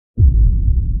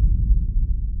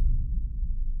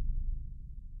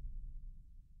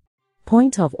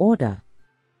Point of order.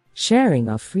 Sharing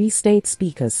of Free State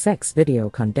Speaker's sex video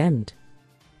condemned.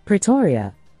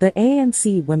 Pretoria, the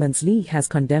ANC Women's League has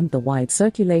condemned the wide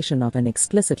circulation of an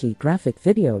explicitly graphic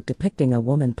video depicting a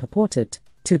woman purported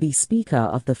to be Speaker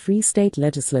of the Free State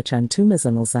Legislature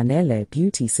Zanele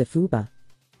Sifuba.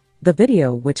 The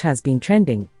video, which has been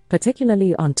trending,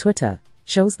 particularly on Twitter,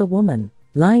 shows the woman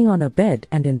lying on a bed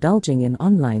and indulging in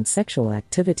online sexual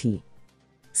activity.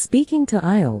 Speaking to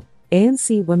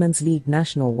ANC Women's League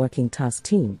National Working Task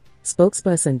Team,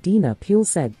 spokesperson Dina Pule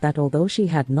said that although she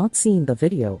had not seen the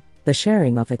video, the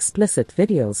sharing of explicit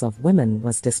videos of women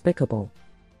was despicable.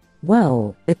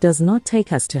 Well, it does not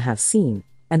take us to have seen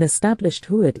and established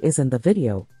who it is in the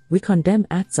video. We condemn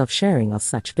acts of sharing of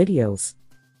such videos.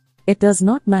 It does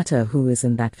not matter who is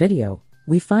in that video.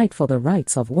 We fight for the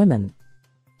rights of women.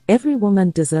 Every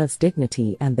woman deserves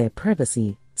dignity and their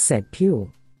privacy, said Pule.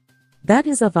 That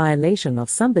is a violation of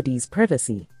somebody's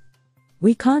privacy.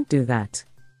 We can't do that.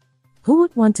 Who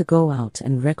would want to go out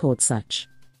and record such?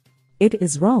 It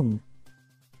is wrong.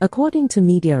 According to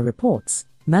media reports,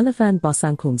 Malafan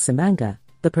Bosankum Simanga,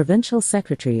 the provincial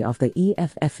secretary of the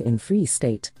EFF in Free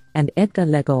State, and Edgar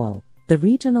Legoal, the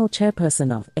regional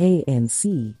chairperson of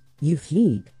ANC Youth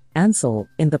League, ANCL,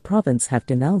 in the province have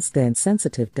denounced the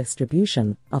insensitive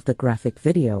distribution of the graphic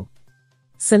video.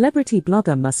 Celebrity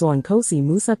blogger Masoankosi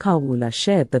Musa Kawula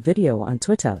shared the video on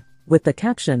Twitter, with the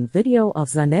caption "Video of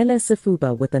Zanele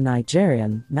Sifuba with the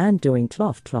Nigerian man doing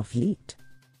cloth leaked."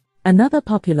 Another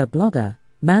popular blogger,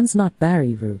 Man's Not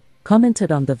Bariru,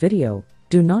 commented on the video,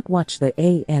 "Do not watch the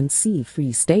ANC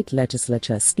Free State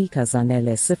Legislature Speaker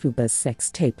Zanele Sifuba's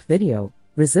sex tape video,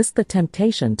 resist the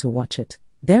temptation to watch it.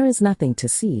 There is nothing to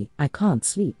see, I can't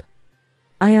sleep.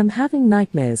 I am having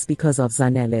nightmares because of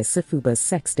Zanele Sifuba's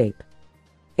sex tape.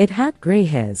 It had grey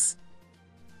hairs."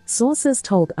 Sources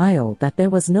told IL that there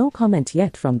was no comment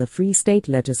yet from the Free State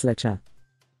Legislature.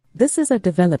 This is a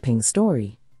developing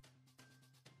story.